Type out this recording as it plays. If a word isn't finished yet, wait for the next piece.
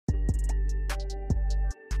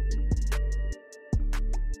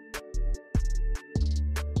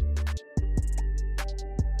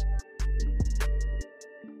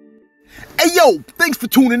Hey yo, thanks for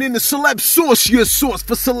tuning in to Celeb Source, your source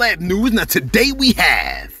for celeb news. Now today we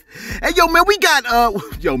have, hey yo man, we got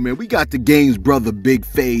the Game's brother Big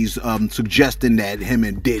Phase suggesting that him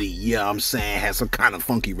and Diddy, you know what I'm saying, has some kind of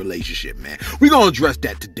funky relationship, man. We gonna address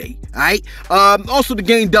that today, alright? Also the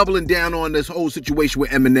Game doubling down on this whole situation with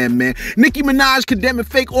Eminem, man. Nicki Minaj condemning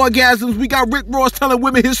fake orgasms. We got Rick Ross telling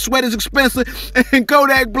women his sweat is expensive, and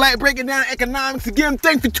Kodak Black breaking down economics. Again,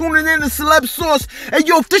 thanks for tuning in to Celeb Source. Hey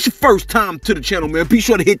yo, if this your first time to the channel, man, be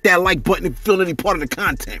sure to hit that like button if you feel any part of the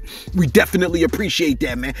content. We definitely appreciate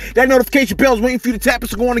that, man. That notification bell is waiting for you to tap it,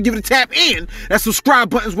 so go on and give it a tap. And that subscribe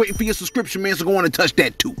button is waiting for your subscription, man, so go on and touch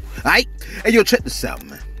that too, alright? Hey yo, check this out,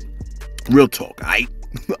 man. Real talk, alright?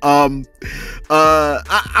 I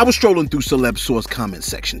was strolling through Celeb Source comment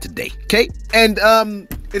section today, okay? And in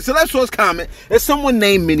Celeb Source comment, there's someone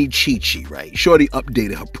named Mini Chi-Chi, right? Shorty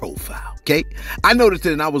updated her profile, okay? I noticed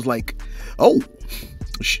it and I was like, oh,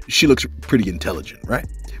 she looks pretty intelligent, right?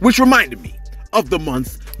 Which reminded me of the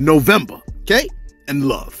month November, okay? And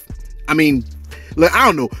love. I mean, like, I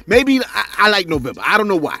don't know, maybe I like November. I don't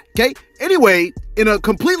know why, okay? Anyway, in a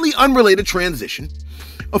completely unrelated transition,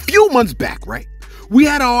 a few months back, right, we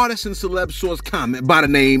had an artist in Celeb Source comment by the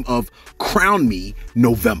name of Crown Me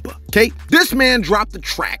November, okay? This man dropped the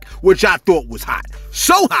track, which I thought was hot.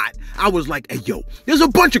 So hot, I was like, hey, yo, there's a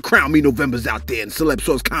bunch of Crown Me Novembers out there in Celeb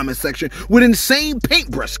Source comment section with insane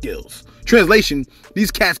paintbrush skills. Translation,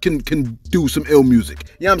 these cats can do some ill music.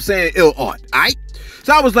 You know what I'm saying? Ill art, all right?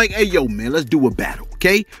 So I was like, hey, yo, man, let's do a battle,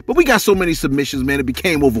 okay? But we got so many submissions, man, it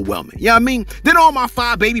became overwhelming. You know what I mean? Then all my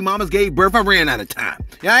 5 baby mamas gave birth. I ran out of time,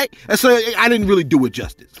 all right? And so I didn't really do it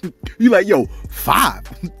justice. You like, yo,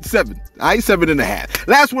 5, 7, all right? 7.5.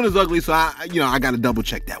 Last one is ugly, so I got to double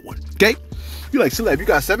check that one, okay? You like, Celeb, you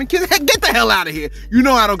got 7 kids? Heck, get the hell out of here. You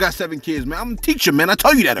know I don't got 7 kids, man. I'm a teacher, man. I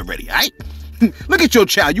told you that already, all right? Look at your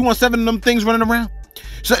child. You want 7 of them things running around?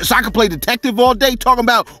 So I can play detective all day talking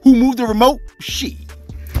about who moved the remote? She.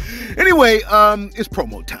 Anyway, it's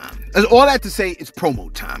promo time. All that to say, it's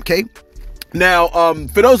promo time, okay? Now,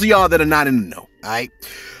 for those of y'all that are not in the know, all right?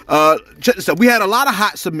 Check this out. We had a lot of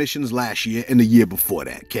hot submissions last year and the year before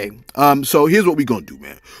that, okay? So here's what we're gonna do,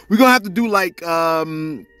 man. We're gonna have to do like,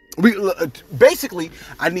 basically,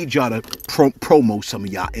 I need y'all to promo some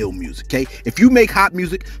of y'all ill music, okay? If you make hot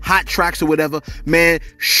music, hot tracks or whatever, man,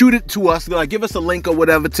 shoot it to us. Like, give us a link or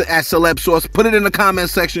whatever at Celeb Source. Put it in the comment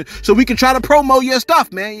section so we can try to promo your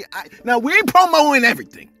stuff, man. Now, we ain't promoting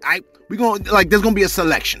everything, all right? We gonna, like, there's gonna be a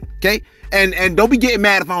selection, okay? And don't be getting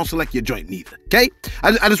mad if I don't select your joint neither, okay?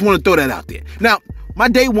 I just want to throw that out there. Now, my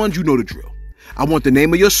day ones, you know the drill. I want the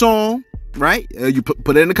name of your song, right? You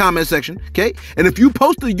put it in the comment section, okay? And if you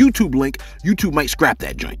post a YouTube link, YouTube might scrap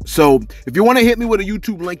that joint. So if you want to hit me with a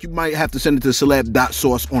YouTube link, you might have to send it to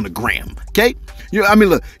celeb.source on the gram, okay? I mean,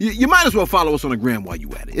 look, you might as well follow us on the gram while you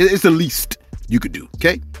at it. It's the least you could do,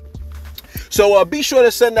 okay? So be sure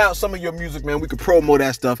to send out some of your music, man. We could promo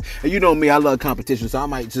that stuff. And you know me, I love competition, so I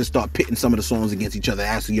might just start pitting some of the songs against each other,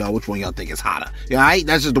 asking y'all which one y'all think is hotter. Yeah, all right?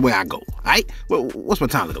 That's just the way I go, all right? Well, what's my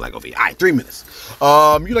time looking like over here? All right, 3 minutes.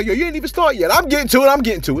 You're like, yo, you ain't even start yet. I'm getting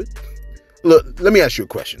to it. Look, let me ask you a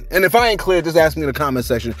question. And if I ain't clear, just ask me in the comment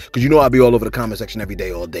section, because you know I'll be all over the comment section every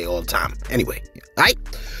day, all the time. Anyway, all right?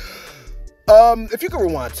 If you could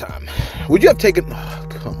rewind time, would you have taken... Oh,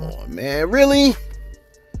 come on, man. Really?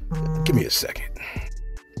 Give me a second.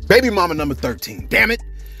 Baby mama number 13. Damn it.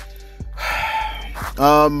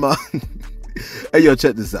 Hey, yo,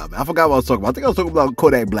 check this out, man. I forgot what I was talking about. I think I was talking about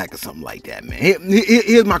Kodak Black or something like that, man.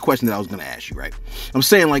 Here's my question that I was going to ask you, right? I'm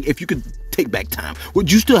saying, like, if you could take back time,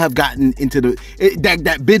 would you still have gotten into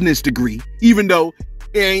that business degree, even though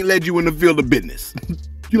it ain't led you in the field of business?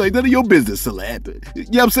 You like, none of your business, celeb. You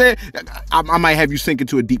know what I'm saying? I might have you sink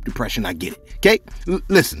into a deep depression. I get it. Okay?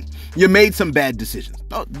 Listen, you made some bad decisions.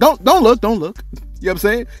 Don't look. You know what I'm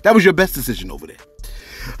saying? That was your best decision over there.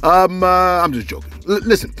 I'm just joking.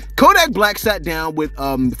 Listen, Kodak Black sat down with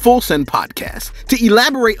Full Send Podcast to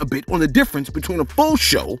elaborate a bit on the difference between a full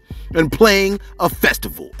show and playing a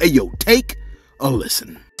festival. Hey, yo, take a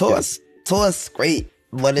listen. Tour's great,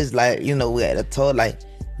 but it's like, you know, at a tour, like,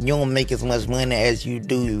 you don't make as much money as you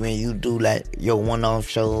do when you do like your one-off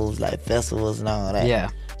shows, like festivals and all that. Yeah. You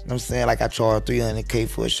know what I'm saying? Like I charge $300K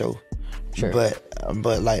for a show. Sure.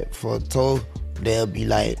 But like for a tour, they'll be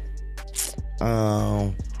like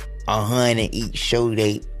 100 each show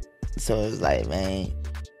date. So it's like, man,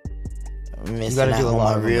 I'm missing out on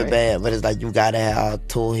my real bad. But it's like you gotta have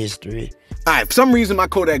tour history. All right, for some reason, my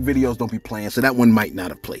Kodak videos don't be playing, so that one might not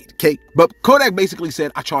have played, okay? But Kodak basically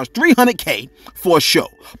said, I charge $300K for a show.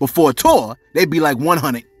 But for a tour, they'd be like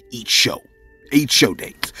 100 each show. 8 show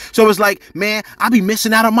dates. So it's like, man, I be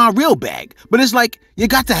missing out on my real bag. But it's like, you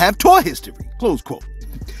got to have tour history. Close quote.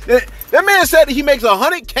 That man said that he makes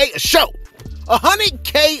 $100K a show.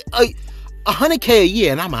 $100K a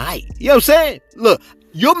year, and I'm alright. You know what I'm saying? Look,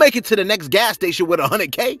 you'll make it to the next gas station with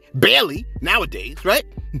 $100K. Barely, nowadays, right?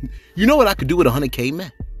 You know what I could do with $100K,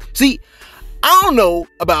 man? See, I don't know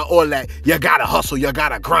about all that, you gotta hustle, you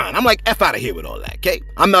gotta grind. I'm like, F out of here with all that, okay?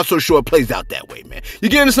 I'm not so sure it plays out that way, man. You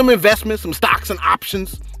get into some investments, some stocks and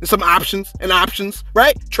options,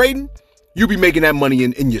 right? Trading, you be making that money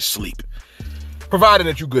in your sleep. Provided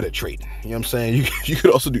that you're good at trading. You know what I'm saying? You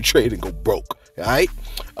could also do trade and go broke, all right?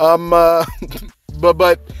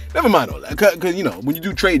 But never mind all that. Because, you know, when you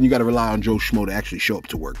do trading, you got to rely on Joe Schmo to actually show up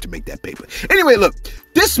to work to make that paper. Anyway, look,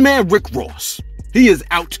 this man, Rick Ross, he is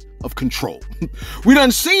out of control. We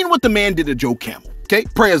done seen what the man did to Joe Camel, okay?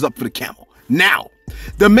 Prayers up for the camel. Now,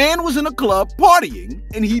 the man was in a club partying,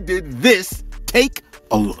 and he did this. Take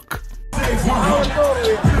a look.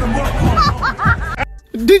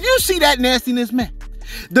 Did you see that nastiness, man?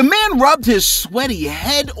 The man rubbed his sweaty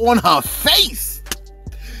head on her face.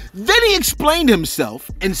 Then he explained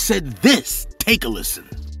himself and said this. Take a listen.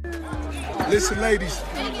 Listen, ladies,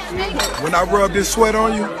 when I rub this sweat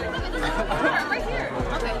on you,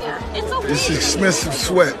 it's expensive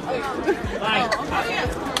sweat.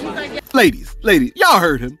 Ladies, y'all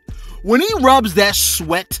heard him. When he rubs that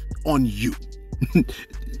sweat on you,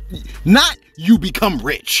 not you become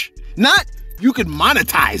rich, not you can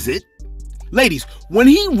monetize it. Ladies, when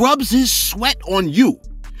he rubs his sweat on you,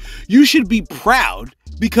 you should be proud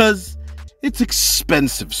because it's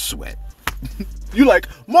expensive sweat. You like,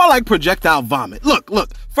 more like projectile vomit. Look,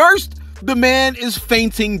 first, the man is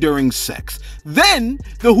fainting during sex. Then,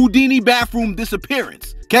 the Houdini bathroom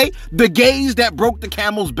disappearance, okay? The gaze that broke the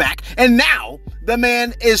camel's back. And now, the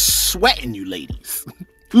man is sweating you ladies.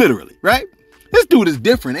 Literally, right? This dude is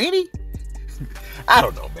different, ain't he? I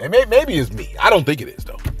don't know, man. Maybe it's me. I don't think it is,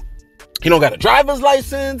 though. He don't got a driver's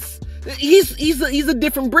license. He's a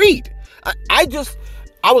different breed.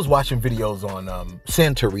 I was watching videos on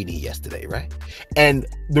Santorini yesterday, right? And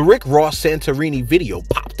the Rick Ross Santorini video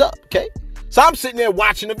popped up, okay? So I'm sitting there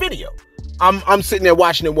watching the video. I'm sitting there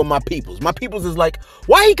watching it with my peoples. My peoples is like,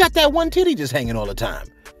 why he got that one titty just hanging all the time?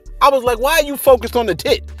 I was like, why are you focused on the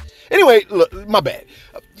tit? Anyway, look, my bad.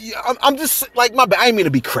 I'm just like, my bad. I didn't mean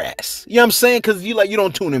to be crass. You know what I'm saying? Because you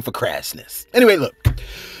don't tune in for crassness. Anyway, look.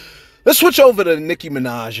 Let's switch over to Nicki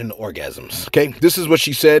Minaj and orgasms, okay? This is what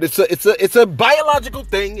she said. It's a biological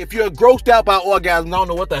thing. If you're grossed out by orgasms, I don't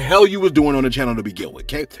know what the hell you was doing on the channel to begin with,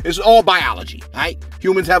 okay? It's all biology, all right?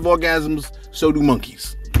 Humans have orgasms, so do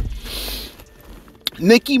monkeys.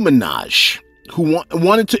 Nicki Minaj, who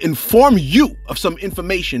wanted to inform you of some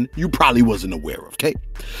information you probably wasn't aware of, okay?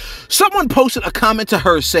 Someone posted a comment to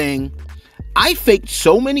her saying, I faked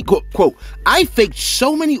so many, quote, I faked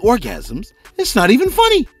so many orgasms, it's not even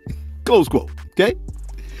funny. Close quote, okay?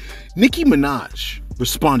 Nicki Minaj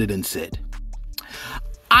responded and said,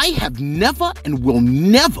 I have never and will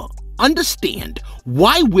never understand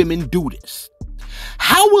why women do this.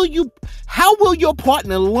 How will your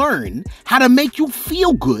partner learn how to make you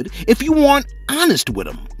feel good if you aren't honest with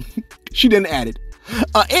them? She then added,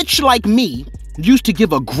 a itch like me used to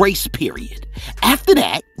give a grace period. After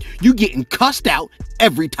that, you getting cussed out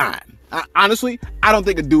every time. Honestly, I don't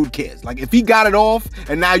think a dude cares. Like, if he got it off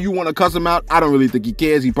and now you want to cuss him out, I don't really think he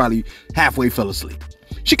cares. He probably halfway fell asleep.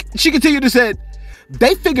 She continued to say,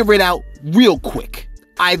 they figure it out real quick.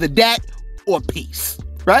 Either that or peace.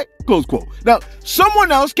 Right? Close quote. Now,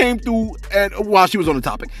 someone else came through and while she was on the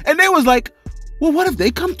topic, and they was like, well, what if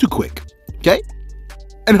they come too quick? Okay?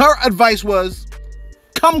 And her advice was,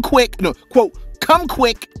 come quick. No, quote, come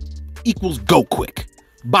quick equals go quick.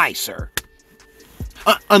 Bye, sir.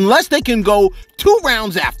 Unless they can go 2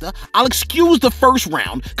 rounds after, I'll excuse the first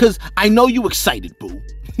round because I know you excited, boo.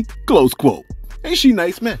 Close quote. Ain't she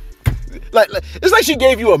nice, man? Like, it's like she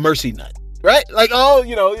gave you a mercy nut, right? Like, oh,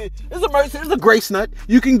 it's a mercy, it's a grace nut.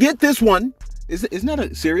 You can get this one. Isn't that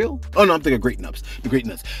a cereal? Oh no, I'm thinking Great Nuts. The Great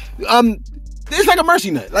Nuts. It's like a mercy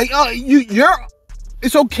nut. Like,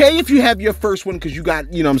 it's okay if you have your first one because you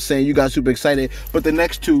got, you know what I'm saying, you got super excited, but the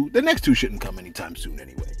next two shouldn't come anytime soon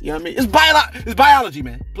anyway. You know what I mean? It's biology,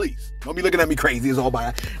 man. Please. Don't be looking at me crazy. It's all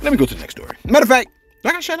biology. Let me go to the next story. Matter of fact, do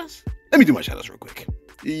I got shout-outs? Let me do my shout-outs real quick.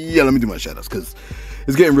 Yeah, let me do my shout-outs because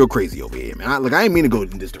it's getting real crazy over here, man. I ain't mean to go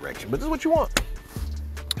in this direction, but this is what you want.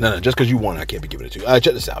 No, just because you want it, I can't be giving it to you. All right,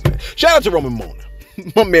 check this out, man. Shout out to Roman Mona.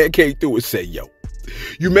 My man came through and said, yo,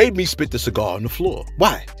 you made me spit the cigar on the floor.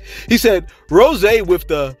 Why? He said, rosé with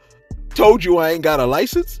the Told you I ain't got a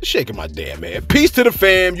license? Shaking my damn head. Peace to the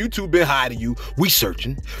fam. YouTube been hiding you. We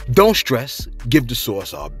searching. Don't stress. Give the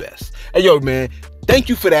source our best. Hey, yo, man. Thank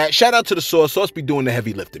you for that. Shout out to the Sauce. Sauce be doing the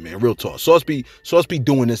heavy lifting, man. Real talk. Sauce be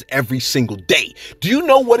doing this every single day. Do you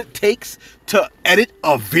know what it takes to edit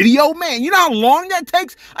a video, man? You know how long that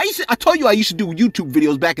takes? I told you I used to do YouTube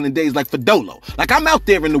videos back in the days like for Dolo. Like I'm out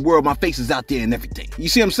there in the world, my face is out there and everything. You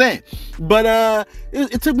see what I'm saying? But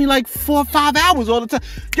it took me like 4 or 5 hours all the time.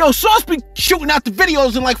 Yo, Sauce be shooting out the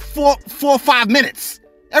videos in like 4 or 5 minutes.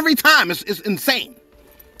 Every time. It's insane.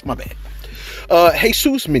 My bad.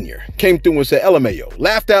 Jesus Minier came through and said, LMAO,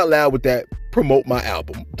 laughed out loud with that promote my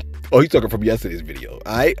album. Oh, he's talking from yesterday's video.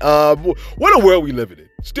 All right. What a world we live in.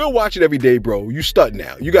 Still watch it every day, bro. You stuck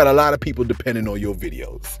now. You got a lot of people depending on your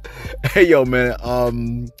videos. Hey, yo,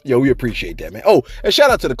 man. Yo, we appreciate that, man. Oh, and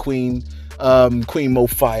shout out to the Queen. Queen Mo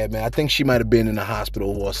Fire, man. I think she might have been in the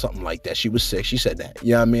hospital or something like that. She was sick. She said that.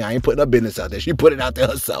 You know what I mean? I ain't putting her business out there. She put it out there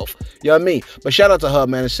herself. You know what I mean? But shout out to her,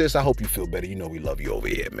 man. And sis, I hope you feel better. You know we love you over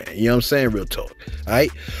here, man. You know what I'm saying? Real talk. All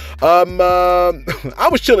right? I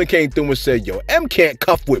was chilling, came through and said, yo, M can't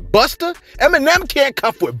cuff with Buster. Eminem can't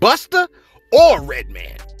cuff with Buster or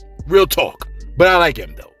Redman. Real talk. But I like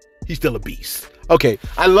him, though. He's still a beast. Okay,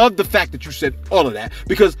 I love the fact that you said all of that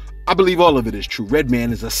because I believe all of it is true.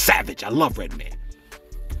 Redman is a savage. I love Redman.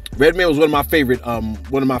 Redman was one of my favorite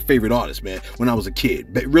artists, man, when I was a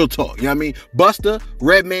kid. But real talk, you know what I mean? Buster,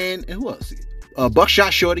 Redman, and who else?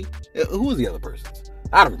 Buckshot Shorty. Who was the other person?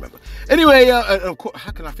 I don't remember. Anyway, of course,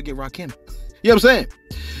 how can I forget Rakim? You know what I'm saying?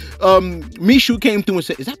 Mishu came through and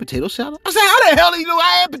said, is that potato salad? I said, how the hell do you know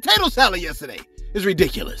I had potato salad yesterday? It's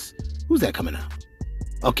ridiculous. Who's that coming out?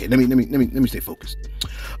 Okay, let me stay focused.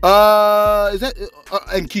 Is that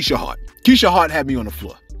and Keisha Hart? Keisha Hart had me on the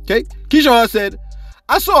floor. Okay, Keisha Hart said,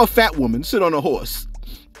 I saw a fat woman sit on a horse,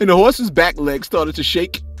 and the horse's back leg started to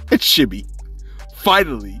shake and shimmy.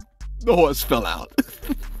 Finally, the horse fell out.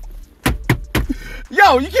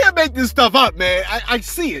 Yo, you can't make this stuff up, man. I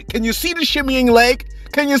see it. Can you see the shimmying leg?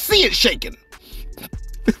 Can you see it shaking?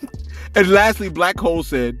 And lastly, Black Hole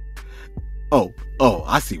said, Oh,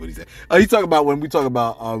 I see what he said. He talking about when we talk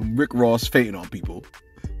about Rick Ross fainting on people.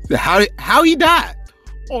 How he died?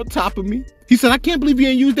 On top of me. He said, I can't believe you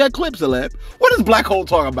ain't used that clip, Celeb. What is Black Hole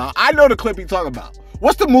talking about? I know the clip he talking about.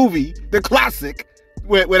 What's the movie, the classic,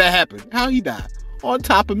 where that happened? How he died? On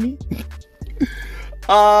top of me?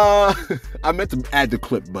 I meant to add the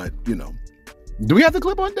clip, but, you know. Do we have the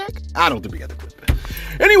clip on deck? I don't think we got the clip.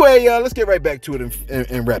 Anyway, let's get right back to it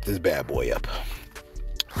and wrap this bad boy up.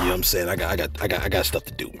 You know what I'm saying? I got stuff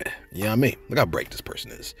to do, man. You know what I mean? Look how bright this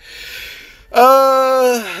person is.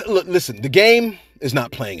 Look, listen, the game is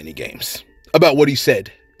not playing any games about what he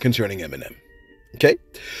said concerning Eminem. Okay?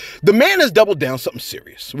 The man has doubled down something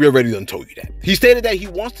serious. We already done told you that. He stated that he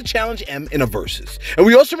wants to challenge M in a versus. And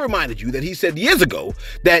we also reminded you that he said years ago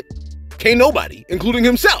that can't nobody, including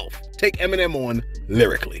himself, take Eminem on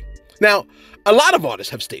lyrically. Now, a lot of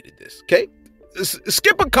artists have stated this, okay?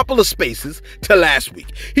 Skip a couple of spaces to last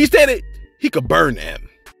week. He stated he could burn M.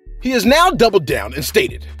 He has now doubled down and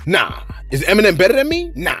stated, nah, is Eminem better than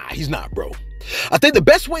me? Nah, he's not, bro. I think the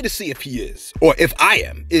best way to see if he is, or if I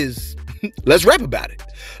am, is let's rap about it.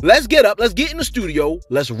 Let's get up, let's get in the studio,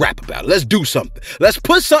 let's rap about it. Let's do something. Let's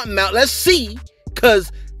put something out, let's see,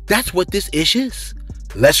 because that's what this ish is.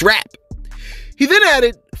 Let's rap. He then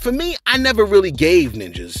added, for me, I never really gave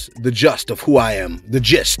ninjas the gist of who I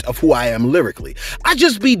am lyrically. I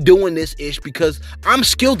just be doing this ish because I'm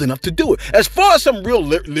skilled enough to do it. As far as some real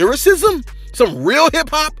lyricism, some real hip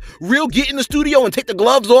hop, real get in the studio and take the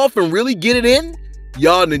gloves off and really get it in,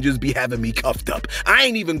 y'all ninjas be having me cuffed up. I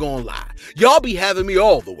ain't even gonna lie. Y'all be having me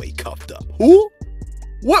all the way cuffed up. Who?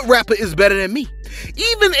 What rapper is better than me?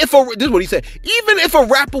 This is what he said. Even if a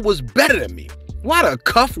rapper was better than me, why the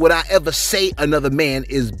cuff would I ever say another man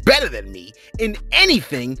is better than me in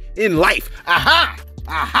anything in life?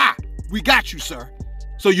 Aha, we got you, sir.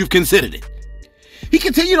 So you've considered it. He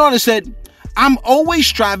continued on and said, I'm always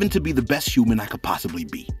striving to be the best human I could possibly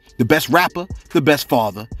be. The best rapper, the best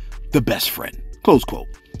father, the best friend. Close quote.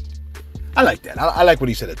 I like that. I like what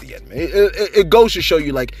he said at the end, man. It goes to show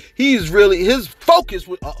you, like, his focus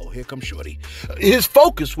was, here comes Shorty. His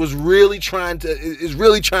focus was really trying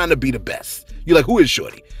to be the best. You're like, who is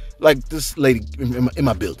Shorty? Like, this lady in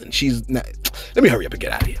my building. She's not, let me hurry up and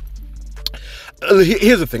get out of here.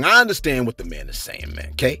 Here's the thing. I understand what the man is saying,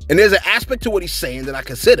 man, okay? And there's an aspect to what he's saying that I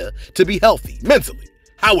consider to be healthy, mentally.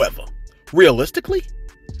 However, realistically,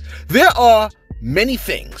 there are many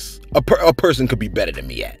things a person could be better than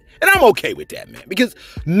me at. And I'm okay with that, man, because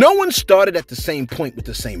no one started at the same point with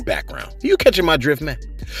the same background. Are you catching my drift, man?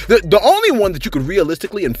 The only one that you could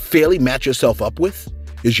realistically and fairly match yourself up with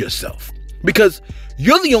is yourself, because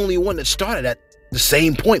you're the only one that started at the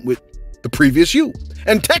same point with the previous you.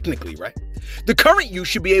 And technically, right, the current you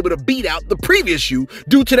should be able to beat out the previous you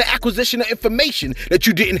due to the acquisition of information that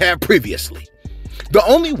you didn't have previously. The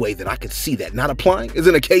only way that I could see that not applying is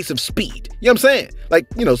in a case of speed. You know what I'm saying? Like,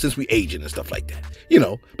 since we aging and stuff like that.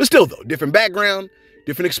 But still though, different background,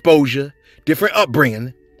 different exposure, different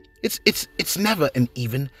upbringing. It's never an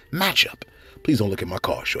even matchup. Please don't look at my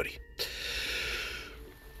car, shorty.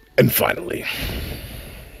 And finally,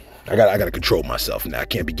 I gotta control myself now. I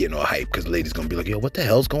can't be getting all hype because the lady's gonna be like, yo, what the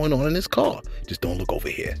hell's going on in this car? Just don't look over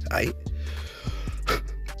here, alright?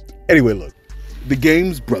 Anyway, look, the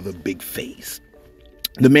game's brother, Big Phase.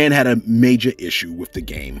 The man had a major issue with the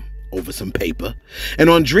game over some paper, and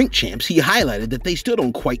on Drink Champs, he highlighted that they still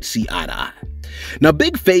don't quite see eye to eye. Now,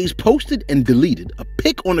 Big Phase posted and deleted a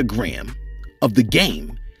pic on a gram of the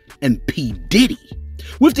game and P. Diddy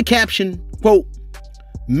with the caption, quote,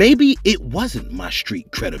 "Maybe it wasn't my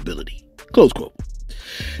street credibility," close quote.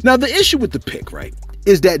 Now, the issue with the pic, right,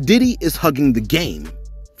 is that Diddy is hugging the game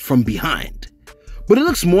from behind, but it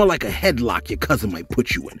looks more like a headlock your cousin might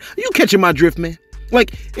put you in. Are you catching my drift, man?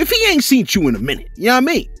 Like, if he ain't seen you in a minute, you know what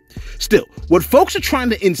I mean? Still, what folks are trying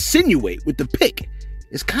to insinuate with the pic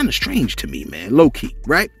is kind of strange to me, man, low-key,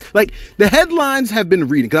 right? Like, the headlines have been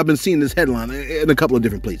reading, because I've been seeing this headline in a couple of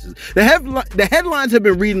different places. The headlines have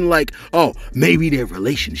been reading like, oh, maybe their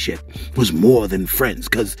relationship was more than friends,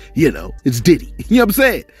 because, it's Diddy. You know what I'm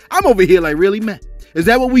saying? I'm over here like, really, man? Is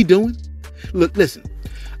that what we doing? Look, listen,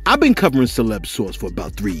 I've been covering Celeb Source for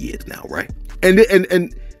about 3 years now, right?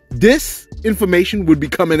 And this information would be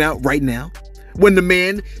coming out right now when the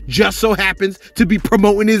man just so happens to be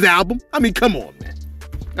promoting his album. I mean, come on, man.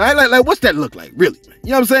 All right, like what's that look like, really, man? You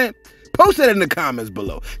know what I'm saying? Post that in the comments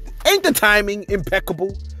below. Ain't the timing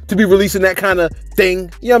impeccable to be releasing that kind of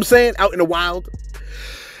thing? You know what I'm saying? Out in the wild.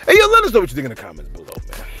 Hey, yo, let us know what you think in the comments below,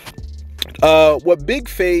 man. What Big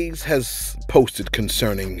Phase has posted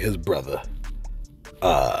concerning his brother,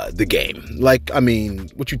 the game. Like, I mean,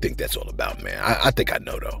 what you think that's all about, man? I think I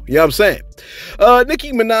know, though. You know what I'm saying?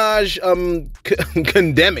 Nicki Minaj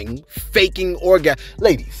condemning faking orgasm.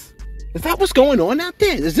 Ladies, is that what's going on out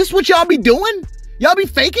there? Is this what y'all be doing? Y'all be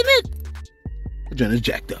faking it? The joint is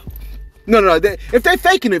jacked up. No. If they're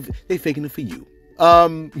faking it, they faking it for you.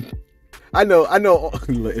 I know.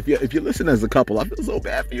 If you listen as a couple, I feel so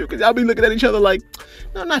bad for you because y'all be looking at each other like,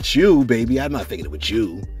 no, not you, baby. I'm not faking it with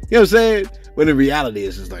you. You know what I'm saying? When the reality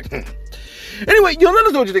is, it's like, Anyway, yo, let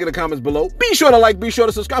us know what you think in the comments below. Be sure to like, be sure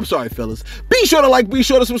to subscribe. I'm sorry, fellas. Be sure to like, be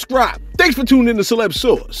sure to subscribe. Thanks for tuning in to Celeb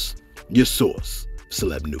Source, your source,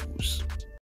 celeb news.